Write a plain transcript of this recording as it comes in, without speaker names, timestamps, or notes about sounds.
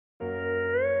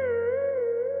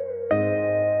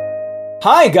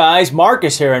Hi guys,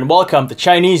 Marcus here and welcome to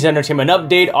Chinese Entertainment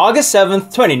Update August 7th,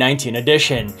 2019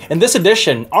 edition. In this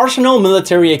edition, Arsenal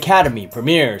Military Academy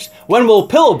premieres, when will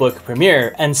Pillow Book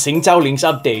premiere, and Xing Zhaolin's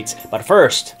updates. But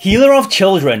first, Healer of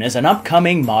Children is an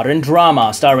upcoming modern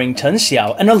drama starring Chen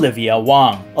Xiao and Olivia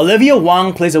Wang. Olivia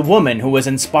Wang plays a woman who was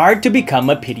inspired to become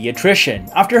a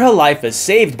pediatrician after her life is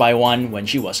saved by one when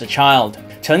she was a child.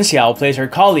 Chen Xiao plays her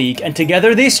colleague, and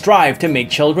together they strive to make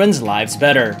children's lives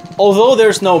better. Although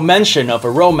there's no mention of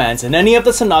a romance in any of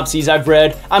the synopses I've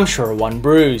read, I'm sure one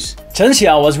brews. Chen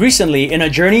Xiao was recently in A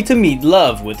Journey to Meet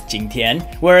Love with Jing Tian,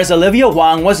 whereas Olivia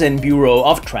Wang was in Bureau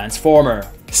of Transformer.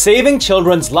 Saving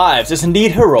children's lives is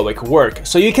indeed heroic work,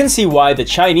 so you can see why the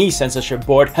Chinese censorship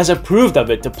board has approved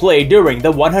of it to play during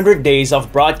the 100 days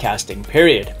of broadcasting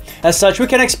period. As such, we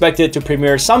can expect it to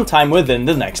premiere sometime within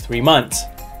the next 3 months.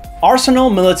 Arsenal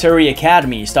Military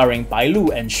Academy starring Bai Lu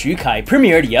and Xu Kai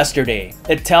premiered yesterday.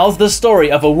 It tells the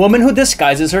story of a woman who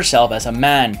disguises herself as a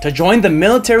man to join the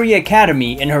military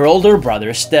academy in her older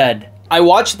brother's stead. I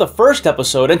watched the first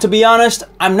episode and to be honest,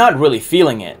 I'm not really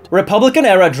feeling it.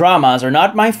 Republican-era dramas are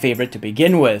not my favorite to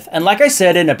begin with, and like I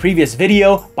said in a previous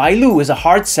video, Bai Lu is a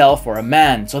hard sell for a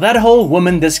man, so that whole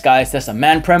woman disguised as a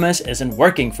man premise isn't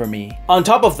working for me. On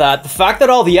top of that, the fact that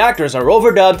all the actors are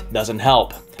overdubbed doesn't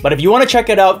help. But if you want to check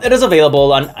it out, it is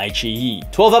available on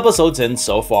iQIYI, 12 episodes in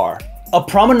so far. A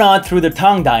promenade through the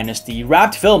Tang Dynasty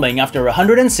wrapped filming after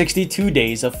 162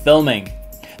 days of filming.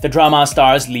 The drama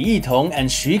stars Li Yitong and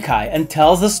Xu Kai and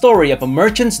tells the story of a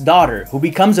merchant's daughter who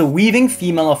becomes a weaving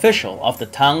female official of the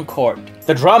Tang court.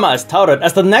 The drama is touted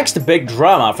as the next big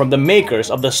drama from the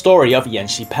makers of the story of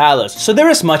Yanxi Palace, so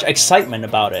there is much excitement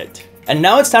about it. And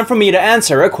now it's time for me to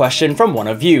answer a question from one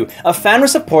of you, a fan who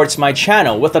supports my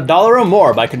channel with $1 or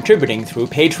more by contributing through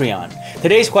Patreon.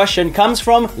 Today's question comes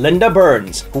from Linda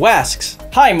Burns, who asks,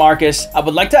 "Hi Marcus, I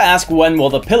would like to ask when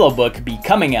will the Pillow Book be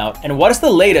coming out, and what is the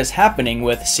latest happening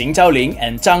with Xing Zhaolin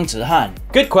and Zhang Zhehan?"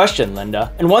 Good question,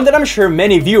 Linda, and one that I'm sure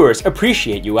many viewers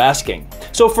appreciate you asking.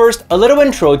 So first, a little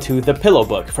intro to the Pillow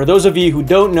Book, for those of you who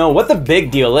don't know what the big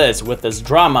deal is with this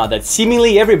drama that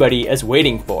seemingly everybody is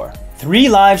waiting for. 3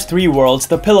 Lives, 3 Worlds,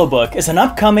 The Pillow Book is an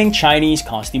upcoming Chinese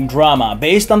costume drama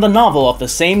based on the novel of the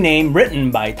same name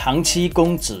written by Tang Qi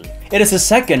Gongzi. It is the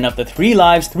second of the 3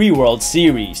 Lives, 3 Worlds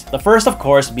series, the first of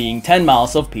course being 10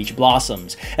 Miles of Peach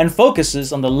Blossoms, and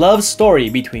focuses on the love story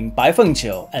between Bai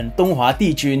Fengqiu and Donghua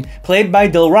Dijun, played by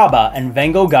Dilraba and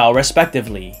Vango Gao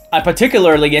respectively. I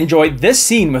particularly enjoyed this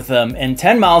scene with them in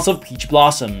 10 Miles of Peach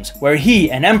Blossoms, where he,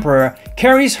 an emperor,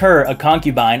 carries her, a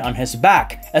concubine, on his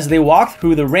back as they walk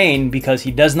through the rain because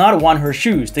he does not want her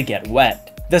shoes to get wet.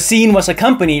 The scene was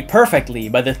accompanied perfectly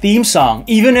by the theme song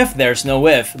Even If There's No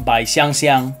If by Xiang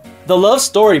Xiang. The love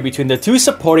story between the two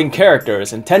supporting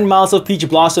characters in 10 Miles of Peach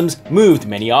Blossoms moved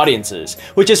many audiences,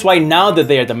 which is why now that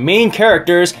they are the main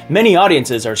characters, many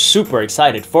audiences are super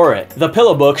excited for it. The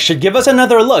Pillow Book should give us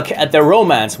another look at their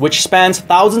romance, which spans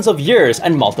thousands of years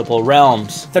and multiple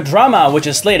realms. The drama, which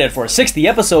is slated for 60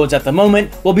 episodes at the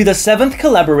moment, will be the 7th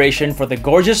collaboration for the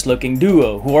gorgeous-looking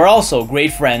duo, who are also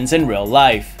great friends in real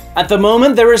life. At the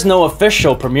moment, there is no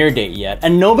official premiere date yet,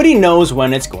 and nobody knows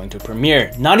when it's going to premiere,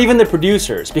 not even the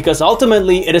producers, because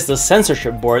ultimately it is the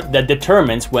censorship board that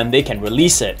determines when they can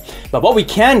release it. But what we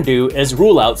can do is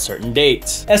rule out certain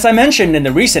dates. As I mentioned in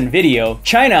the recent video,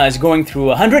 China is going through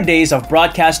 100 days of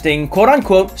broadcasting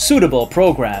quote-unquote suitable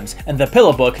programs, and the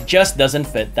Pillow Book just doesn't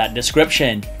fit that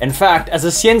description. In fact, as a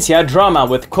xianxia drama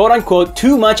with quote-unquote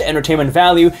too much entertainment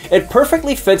value, it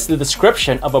perfectly fits the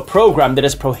description of a program that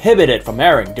is prohibited from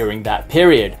airing during that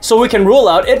period. So we can rule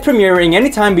out it premiering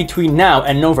anytime between now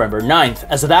and November 9th,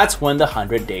 as that's when the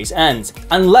 100 days ends,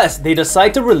 unless they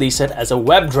decide to release it as a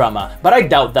web drama, but I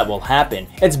doubt that will happen.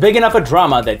 It's big enough a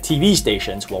drama that TV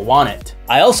stations will want it.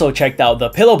 I also checked out the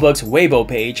Pillow Book's Weibo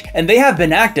page, and they have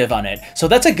been active on it, so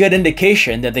that's a good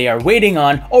indication that they are waiting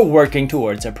on or working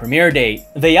towards a premiere date.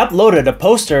 They uploaded a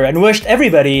poster and wished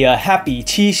everybody a happy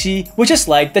Qixi, which is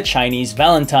like the Chinese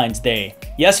Valentine's Day.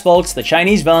 Yes folks, the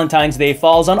Chinese Valentine's Day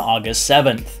falls on August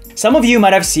 7th. Some of you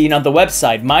might have seen on the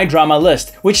website My Drama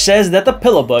List, which says that the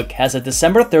Pillow Book has a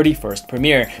December 31st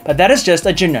premiere, but that is just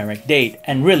a generic date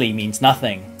and really means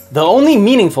nothing. The only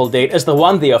meaningful date is the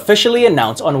one they officially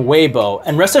announce on Weibo,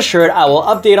 and rest assured I will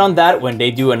update on that when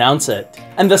they do announce it.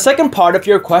 And the second part of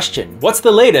your question, what's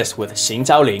the latest with Xing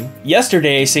Zhaolin?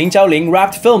 Yesterday, Xing Zhaolin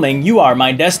wrapped filming You Are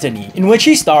My Destiny, in which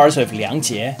he stars with Liang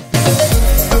Jie.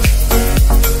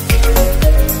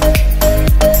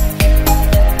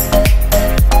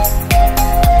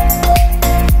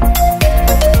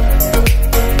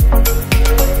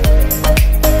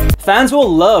 Fans will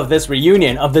love this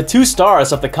reunion of the two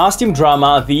stars of the costume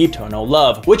drama The Eternal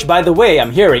Love, which by the way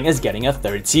I'm hearing is getting a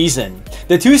third season.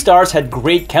 The two stars had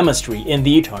great chemistry in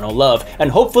The Eternal Love and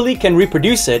hopefully can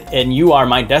reproduce it in You Are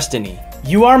My Destiny.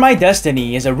 You Are My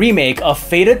Destiny is a remake of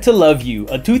Fated to Love You,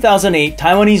 a 2008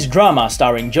 Taiwanese drama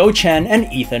starring Zhou Chen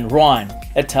and Ethan Ruan.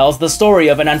 It tells the story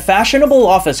of an unfashionable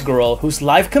office girl whose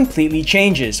life completely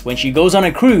changes when she goes on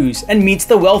a cruise and meets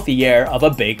the wealthy heir of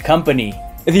a big company.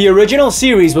 The original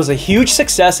series was a huge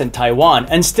success in Taiwan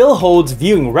and still holds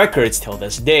viewing records till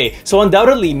this day, so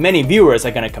undoubtedly many viewers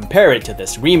are gonna compare it to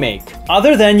this remake.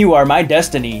 Other than You Are My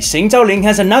Destiny, Xing Zhaolin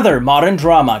has another modern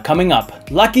drama coming up,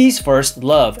 Lucky's First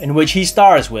Love, in which he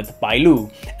stars with Bai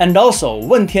Lu, and also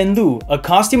Wen Tianlu, a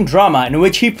costume drama in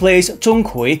which he plays Zhong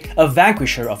Kui, a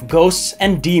vanquisher of ghosts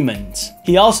and demons.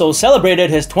 He also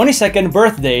celebrated his 22nd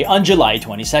birthday on July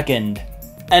 22nd.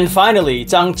 And finally,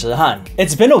 Zhang Zhehan.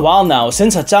 It's been a while now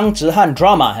since a Zhang Zhehan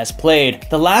drama has played,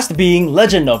 the last being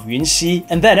Legend of Yunxi,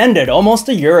 and that ended almost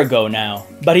a year ago now.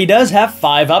 But he does have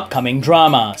 5 upcoming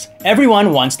dramas.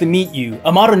 Everyone Wants to Meet You,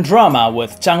 a modern drama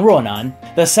with Zhang Ruonan,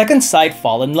 The Second Sight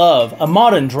Fall in Love, a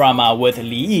modern drama with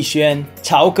Li Yixuan,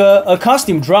 Chaoge, a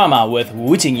costume drama with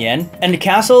Wu Jingyan, and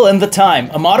Castle in the Time,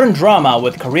 a modern drama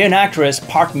with Korean actress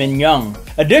Park Min-young.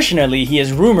 Additionally, he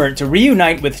is rumored to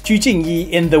reunite with Ju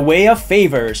Jingyi in The Way of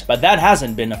Favors, but that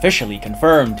hasn't been officially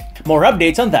confirmed. More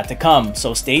updates on that to come,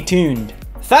 so stay tuned.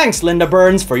 Thanks Linda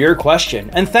Burns for your question,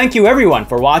 and thank you everyone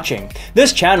for watching.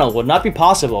 This channel would not be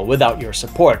possible without your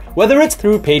support, whether it's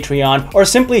through Patreon or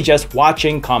simply just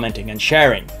watching, commenting, and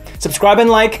sharing. Subscribe and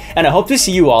like, and I hope to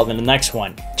see you all in the next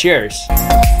one. Cheers!